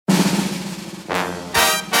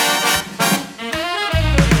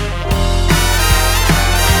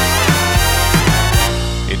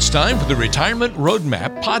time for the Retirement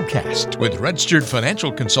Roadmap podcast with registered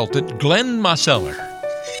financial consultant Glenn Mosseller.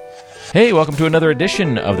 Hey, welcome to another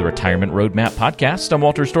edition of the Retirement Roadmap podcast. I'm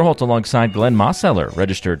Walter Storholt alongside Glenn Mosseller,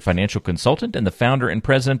 registered financial consultant and the founder and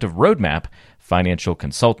president of Roadmap Financial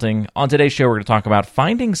Consulting. On today's show, we're going to talk about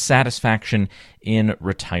finding satisfaction in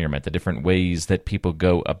retirement, the different ways that people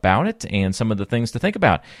go about it, and some of the things to think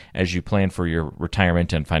about as you plan for your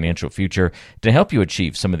retirement and financial future to help you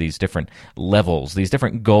achieve some of these different levels, these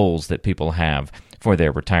different goals that people have for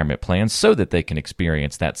their retirement plans so that they can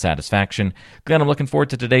experience that satisfaction. Glenn, I'm looking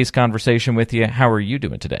forward to today's conversation with you. How are you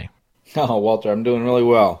doing today? Oh, Walter, I'm doing really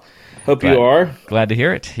well. Hope you are. Glad to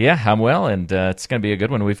hear it. Yeah, I'm well, and it's going to be a good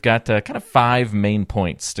one. We've got kind of 5 main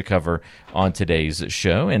points to cover on today's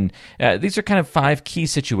show, and these are kind of 5 key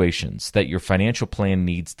situations that your financial plan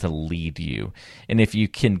needs to lead you. And if you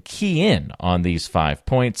can key in on these 5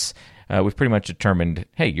 points, we've pretty much determined,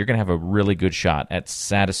 hey, you're going to have a really good shot at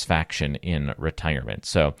satisfaction in retirement.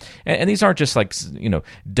 So, and these aren't just like,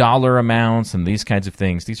 dollar amounts and these kinds of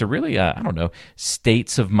things. These are really,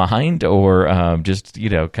 states of mind or just,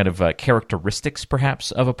 kind of characteristics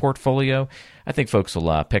perhaps of a portfolio. I think folks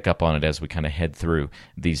will pick up on it as we kind of head through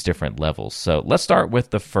these different levels. So let's start with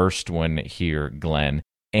the first one here, Glenn.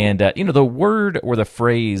 And, the word or the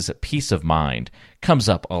phrase peace of mind comes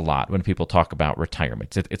up a lot when people talk about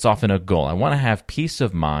retirement. It's often a goal. I want to have peace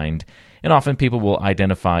of mind. And often people will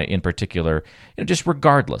identify in particular, just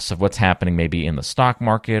regardless of what's happening maybe in the stock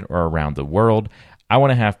market or around the world, I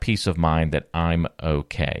want to have peace of mind that I'm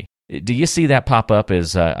okay. Do you see that pop up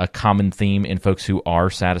as a common theme in folks who are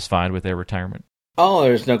satisfied with their retirement? Oh,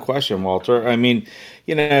 there's no question, Walter. That's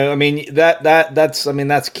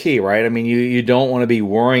key, right? I mean, you don't want to be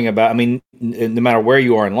worrying about, no matter where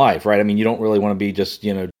you are in life, right? You don't really want to be just,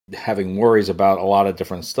 having worries about a lot of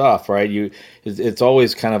different stuff, right? It's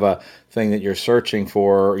always kind of a thing that you're searching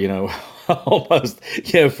for, almost,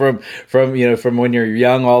 from when you're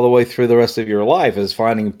young all the way through the rest of your life is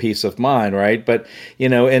finding peace of mind, right? But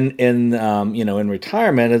in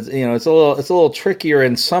retirement, it's a little trickier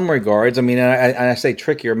in some regards. I say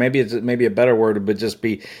trickier, maybe a better word would just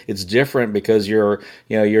be it's different because you're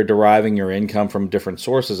deriving your income from different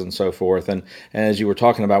sources and so forth. And as you were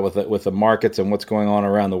talking about with the markets and what's going on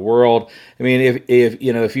around the world, I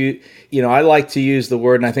like to use the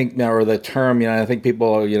word, and I think or the term, I think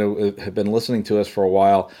people have been listening to us for a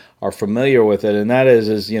while are familiar with it, and that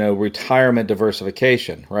is retirement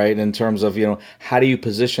diversification, right? In terms of how do you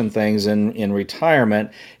position things in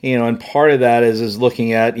retirement, and part of that is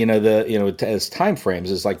looking at as time frames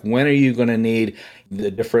is like when are you going to need the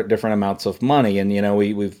different amounts of money, and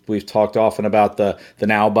we've talked often about the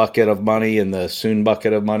now bucket of money and the soon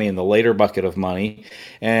bucket of money and the later bucket of money,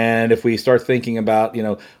 and if we start thinking about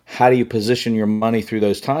how do you position your money through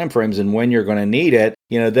those time frames and when you're going to need it,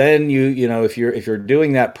 then if you're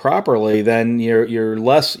doing that properly, then you're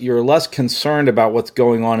less concerned about what's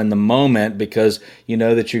going on in the moment because you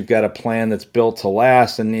know that you've got a plan that's built to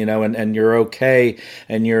last, and and you're okay,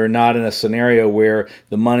 and you're not in a scenario where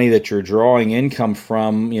the money that you're drawing income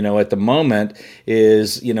from at the moment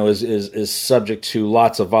is subject to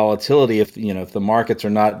lots of volatility if the markets are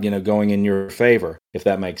not going in your favor, if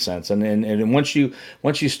that makes sense. And once you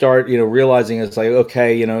start realizing it's like,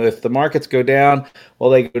 okay, if the markets go down, well,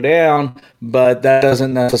 they go down, but that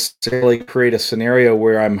doesn't necessarily create a scenario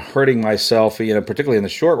where I'm hurting myself, particularly in the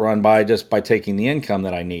short run by taking the income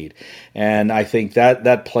that I need. And I think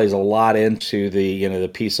that plays a lot into the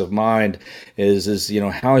peace of mind is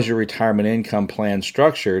how is your retirement income plan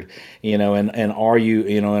structured, and are you,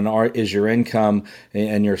 is your income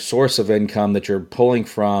and your source of income that you're pulling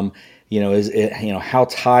from, is it, how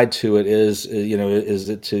tied to it is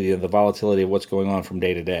it to the volatility of what's going on from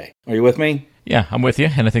day to day? Are you with me? Yeah, I'm with you,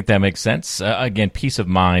 and I think that makes sense. Again, peace of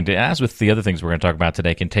mind, as with the other things we're going to talk about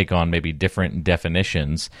today, can take on maybe different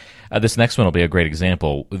definitions. This next one will be a great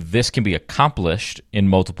example. This can be accomplished in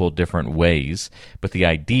multiple different ways, but the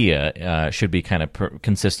idea should be kind of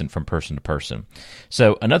consistent from person to person.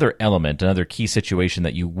 So another element, another key situation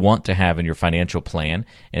that you want to have in your financial plan,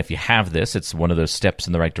 and if you have this, it's one of those steps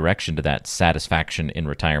in the right direction to that satisfaction in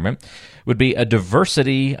retirement, would be a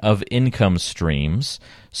diversity of income streams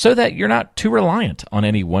so that you're not too reliant on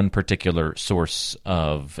any one particular source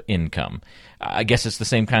of income. I guess it's the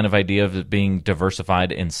same kind of idea of it being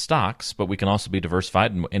diversified in stocks, but we can also be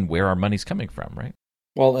diversified in where our money's coming from, right?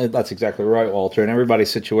 Well, that's exactly right, Walter. And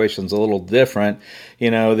everybody's situation's a little different.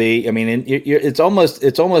 It's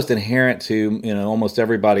almost inherent to almost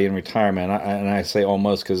everybody in retirement. And I say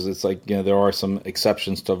almost because it's like there are some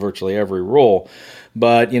exceptions to virtually every rule.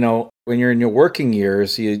 But When you're in your working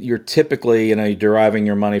years, you're typically, you're deriving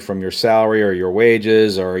your money from your salary or your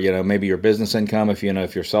wages, or maybe your business income if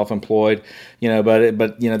you're self-employed,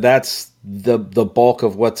 but that's the bulk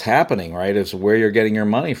of what's happening, right? Is where you're getting your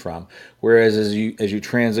money from. Whereas as you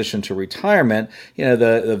transition to retirement,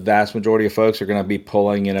 the vast majority of folks are going to be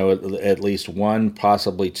pulling, at least one,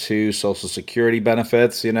 possibly two Social Security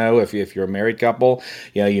benefits. If you're a married couple,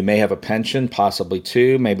 you may have a pension, possibly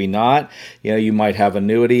two, maybe not. You might have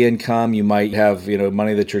annuity income. You might have,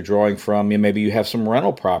 money that you're drawing from. Maybe you have some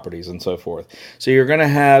rental properties and so forth. So you're going to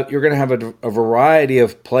have a variety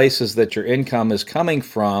of places that your income is coming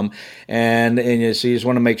from, and so you just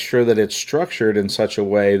want to make sure that it's structured in such a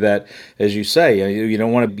way that, as you say, you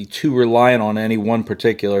don't want to be too reliant on any one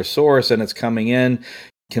particular source, and it's coming in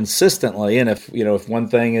consistently. And if one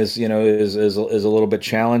thing is is a little bit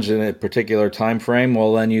challenged in a particular time frame,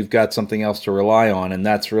 well, then you've got something else to rely on, and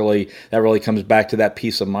that really comes back to that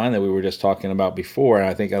peace of mind that we were just talking about before. And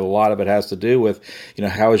I think a lot of it has to do with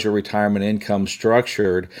how is your retirement income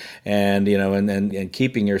structured, and and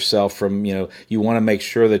keeping yourself from you want to make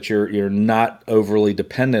sure that you're not overly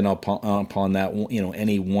dependent upon that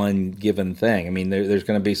any one given thing. I mean, there's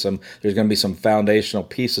going to be some foundational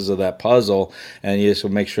pieces of that puzzle, and you just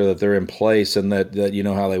make sure that they're in place and that you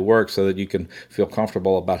know how they work, so that you can feel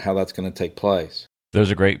comfortable about how that's going to take place. Those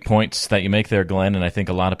are great points that you make there, Glenn, and I think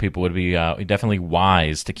a lot of people would be definitely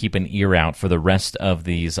wise to keep an ear out for the rest of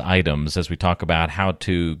these items as we talk about how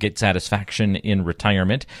to get satisfaction in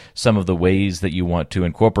retirement, some of the ways that you want to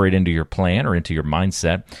incorporate into your plan or into your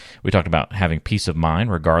mindset. We talked about having peace of mind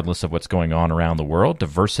regardless of what's going on around the world,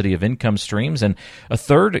 diversity of income streams, and a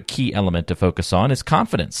third key element to focus on is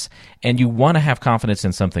confidence. And you want to have confidence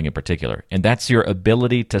in something in particular, and that's your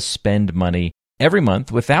ability to spend money every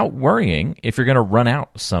month without worrying if you're going to run out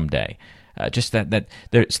someday. Just that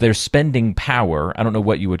there's spending power. I don't know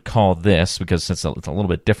what you would call this, because it's a little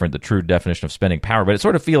bit different, the true definition of spending power, but it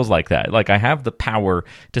sort of feels like that. Like I have the power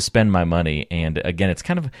to spend my money, and again, it's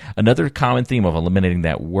kind of another common theme of eliminating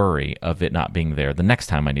that worry of it not being there the next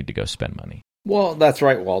time I need to go spend money. Well, that's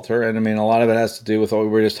right, Walter. And I mean, a lot of it has to do with what we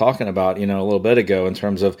were just talking about, a little bit ago, in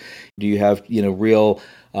terms of, do you have, real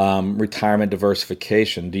retirement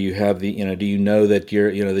diversification? Do you have the, do you know that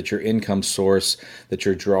your income source that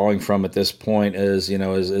you're drawing from at this point is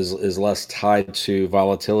less tied to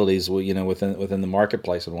volatilities, within the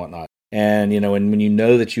marketplace and whatnot? And and when you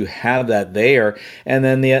know that you have that there, and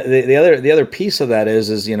then the other piece of that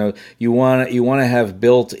is you want to have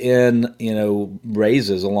built in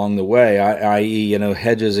raises along the way, i.e.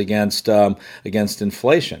 hedges against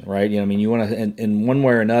inflation, right? You want to, in one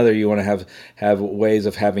way or another, you want to have ways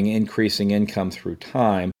of having increasing income through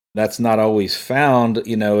time. That's not always found,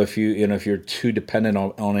 if you're too dependent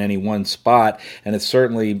on any one spot, and it's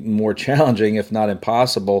certainly more challenging, if not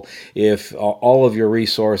impossible, if all of your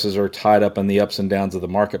resources are tied up in the ups and downs of the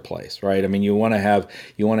marketplace, right? I mean, you want to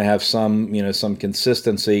have some some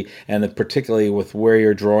consistency, and particularly with where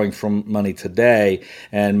you're drawing from money today,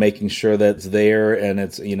 and making sure that it's there and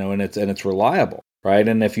it's it's reliable. Right.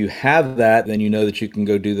 And if you have that, then that you can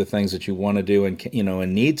go do the things that you want to do and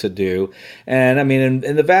and need to do. And I mean,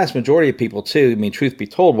 and the vast majority of people too, I mean, truth be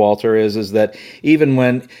told, Walter, is that even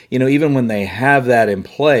when they have that in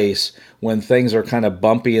place, when things are kind of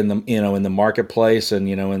bumpy in the in the marketplace, and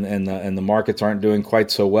and the markets aren't doing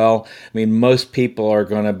quite so well, I mean, most people are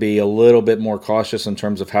going to be a little bit more cautious in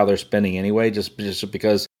terms of how they're spending anyway, just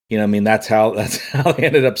because that's how they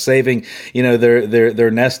ended up saving,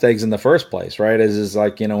 their nest eggs in the first place, right? Is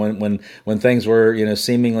like, when things were,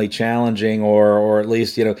 seemingly challenging, or at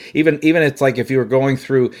least, even it's like if you were going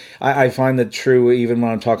through, I find that true even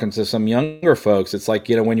when I'm talking to some younger folks. It's like,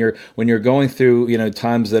 when you're going through,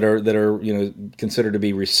 times that are considered to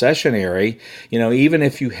be recessionary, even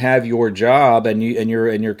if you have your job and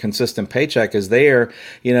your consistent paycheck is there,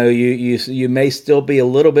 you may still be a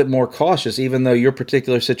little bit more cautious, even though your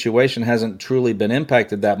particular situation hasn't truly been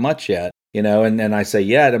impacted that much yet. And I say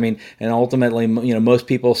yet, I mean, and ultimately, most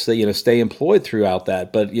people stay employed throughout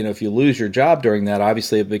that. But, if you lose your job during that,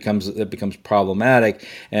 obviously it becomes problematic.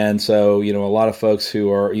 And so, a lot of folks who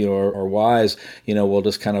are wise, will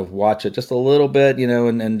just kind of watch it just a little bit,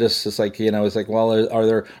 and just, it's like, it's like, well,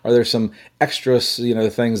 are there some extras,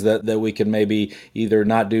 things that we can maybe either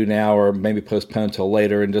not do now or maybe postpone till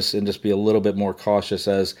later, and just be a little bit more cautious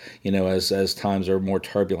as times are more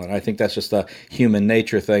turbulent. I think that's just a human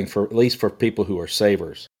nature thing, for at least for people who are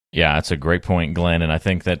savers. Yeah, that's a great point, Glenn, and I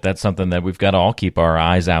think that's something that we've got to all keep our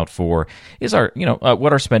eyes out for, is our,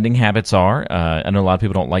 what our spending habits are. I know a lot of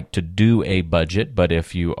people don't like to do a budget, but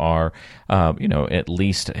if you are at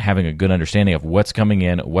least having a good understanding of what's coming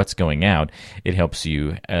in, what's going out, it helps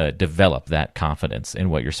you develop that confidence in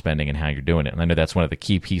what you're spending and how you're doing it. And I know that's one of the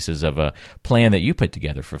key pieces of a plan that you put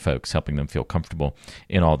together for folks, helping them feel comfortable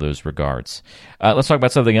in all those regards. Let's talk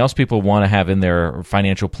about something else people want to have in their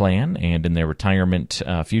financial plan and in their retirement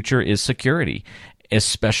future is security,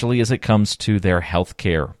 especially as it comes to their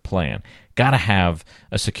healthcare plan. Got to have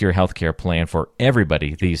a secure healthcare plan for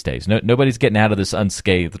everybody these days. Nobody's getting out of this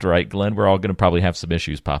unscathed, right, Glenn? We're all going to probably have some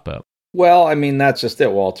issues pop up. Well, I mean, that's just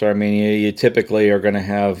it, Walter. I mean, you typically are going to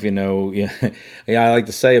have, I like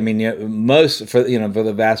to say, I mean, for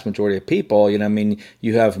the vast majority of people, I mean,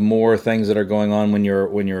 you have more things that are going on when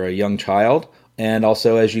you're a young child. And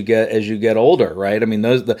also as you get older, right? I mean,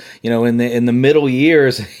 in the middle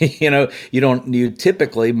years,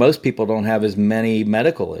 typically most people don't have as many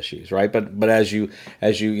medical issues, right? But as you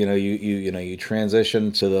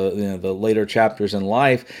transition to the later chapters in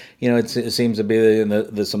life, it seems to be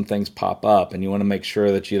that some things pop up, and you want to make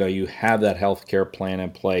sure that you have that health care plan in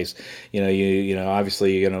place.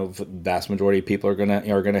 Obviously, the vast majority of people are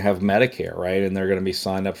gonna have Medicare, right? And they're going to be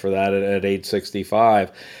signed up for that at age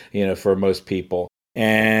 65, for most people.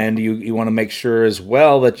 And you want to make sure as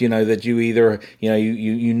well that that you either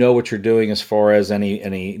you know what you're doing as far as any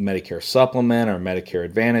Medicare supplement or Medicare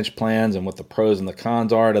Advantage plans and what the pros and the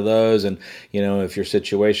cons are to those, and if your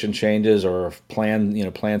situation changes or if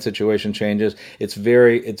plan situation changes, it's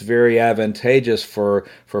very advantageous for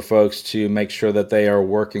folks to make sure that they are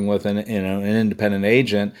working with an independent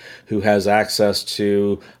agent who has access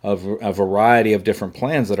to a variety of different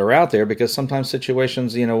plans that are out there, because sometimes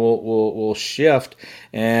situations will shift.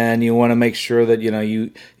 And you want to make sure that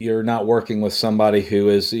you're not working with somebody who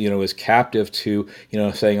is captive to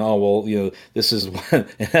saying, oh well, this is what, in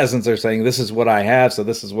essence they're saying, this is what I have, so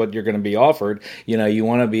this is what you're going to be offered. You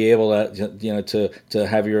want to be able to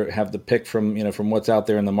have the pick from what's out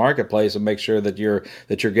there in the marketplace, and make sure that you're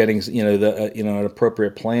getting an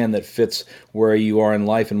appropriate plan that fits where you are in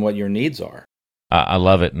life and what your needs are. I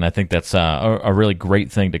love it, and I think that's a really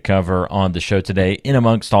great thing to cover on the show today. In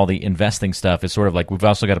amongst all the investing stuff, it's sort of like we've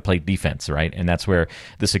also got to play defense, right? And that's where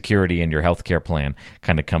the security in your healthcare plan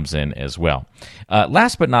kind of comes in as well.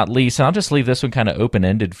 Last but not least, and I'll just leave this one kind of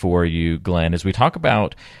open-ended for you, Glenn, as we talk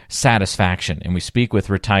about satisfaction, and we speak with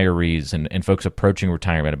retirees and folks approaching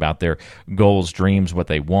retirement about their goals, dreams, what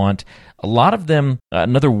they want. A lot of them,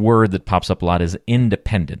 another word that pops up a lot is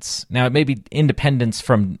independence. Now, it may be independence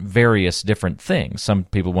from various different things. Some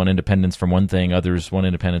people want independence from one thing, others want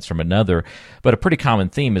independence from another. But a pretty common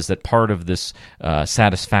theme is that part of this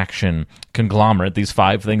satisfaction conglomerate, these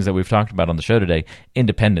 5 things that we've talked about on the show today,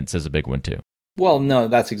 independence is a big one too. Well, no,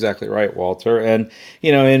 that's exactly right, Walter. And,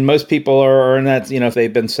 and most people are in that, if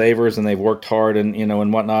they've been savers and they've worked hard and,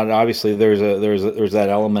 and whatnot, obviously there's that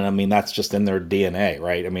element. I mean, that's just in their DNA,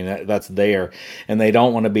 right? I mean, that's there, and they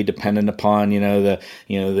don't want to be dependent upon,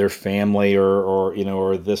 their family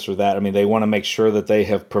or this or that. I mean, they want to make sure that they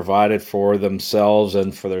have provided for themselves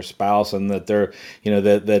and for their spouse, and that they're,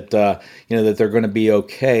 that they're going to be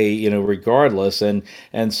okay, regardless. And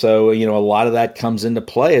so, a lot of that comes into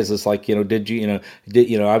play. Is it's like,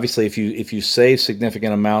 obviously if you save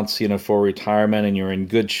significant amounts, for retirement and you're in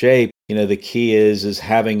good shape, the key is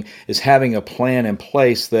having a plan in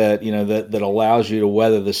place that, that allows you to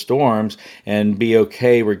weather the storms and be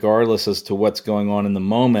okay regardless as to what's going on in the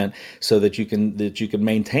moment, so that you can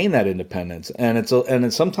maintain that independence.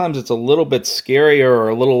 And sometimes it's a little bit scarier or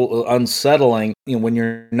a little unsettling, when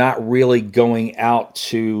you're not really going out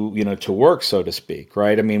to work, so to speak,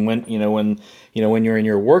 right? I mean, when you're in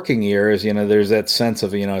your working years, there's that sense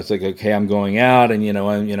of, it's like, okay, I'm going out and,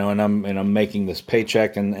 I'm making this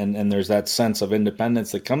paycheck, and there's that sense of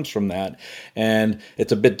independence that comes from that. And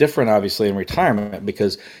it's a bit different, obviously, in retirement,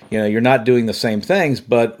 because, you're not doing the same things,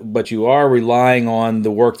 but you are relying on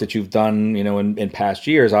the work that you've done, in past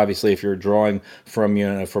years, obviously, if you're drawing from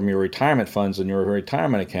your retirement funds and your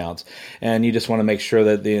retirement accounts. And you just want to make sure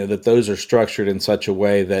that that those are structured in such a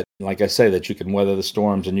way that, like I say, that you can weather the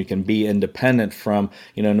storms and you can be independent from,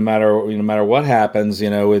 no matter what happens,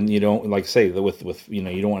 and you don't, like say, with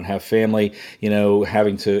you don't want to have family,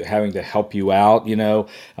 having to help you out,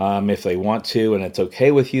 if they want to, and it's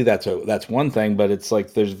okay with you. That's one thing, but it's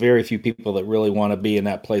like there's very few people that really want to be in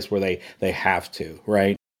that place where they have to,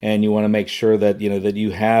 right? And you want to make sure that that you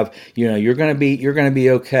have you're going to be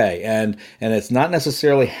okay, and it's not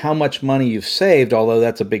necessarily how much money you've saved, although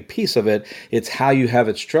that's a big piece of it. It's how you have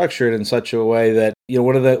it structured in such a way that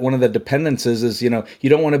one of the dependencies is, you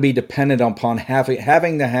don't want to be dependent upon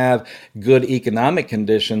having to have good economic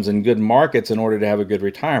conditions and good markets in order to have a good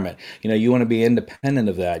retirement. You want to be independent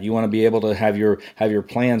of that. You want to be able to have your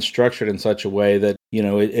plan structured in such a way that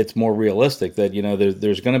it's more realistic, that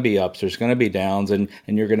there's going to be ups, there's going to be downs, and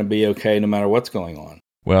you're going to be okay no matter what's going on.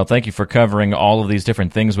 Well, thank you for covering all of these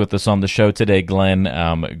different things with us on the show today, Glenn.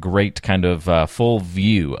 Great kind of full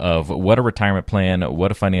view of what a retirement plan,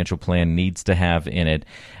 what a financial plan needs to have in it.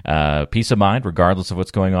 Peace of mind, regardless of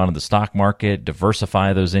what's going on in the stock market.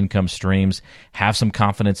 Diversify those income streams. Have some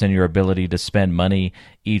confidence in your ability to spend money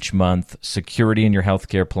each month. Security in your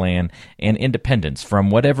healthcare plan, and independence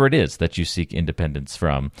from whatever it is that you seek independence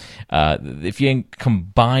from. If you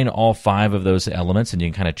combine all 5 of those elements and you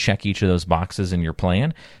can kind of check each of those boxes in your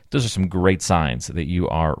plan, those are some great signs that you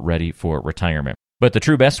are ready for retirement. But the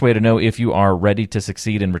true best way to know if you are ready to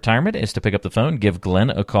succeed in retirement is to pick up the phone, give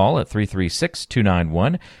Glenn a call at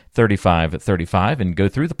 336-291-3535, and go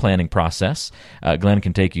through the planning process. Glenn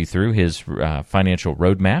can take you through his financial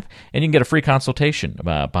roadmap, and you can get a free consultation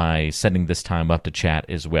by setting this time up to chat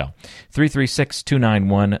as well.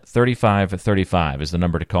 336-291-3535 is the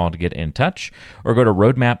number to call to get in touch, or go to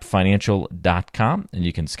roadmapfinancial.com, and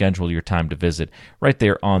you can schedule your time to visit right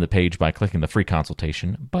there on the page by clicking the free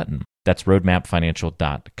consultation button. That's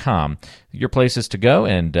roadmapfinancial.com. Your places to go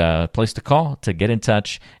and place to call to get in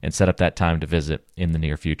touch and set up that time to visit in the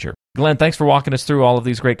near future. Glenn, thanks for walking us through all of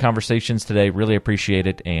these great conversations today. Really appreciate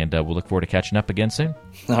it, and we'll look forward to catching up again soon.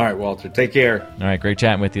 All right, Walter. Take care. All right, great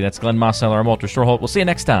chatting with you. That's Glenn Mosseller. I'm Walter Storholt. We'll see you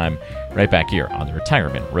next time right back here on the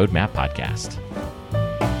Retirement Roadmap Podcast.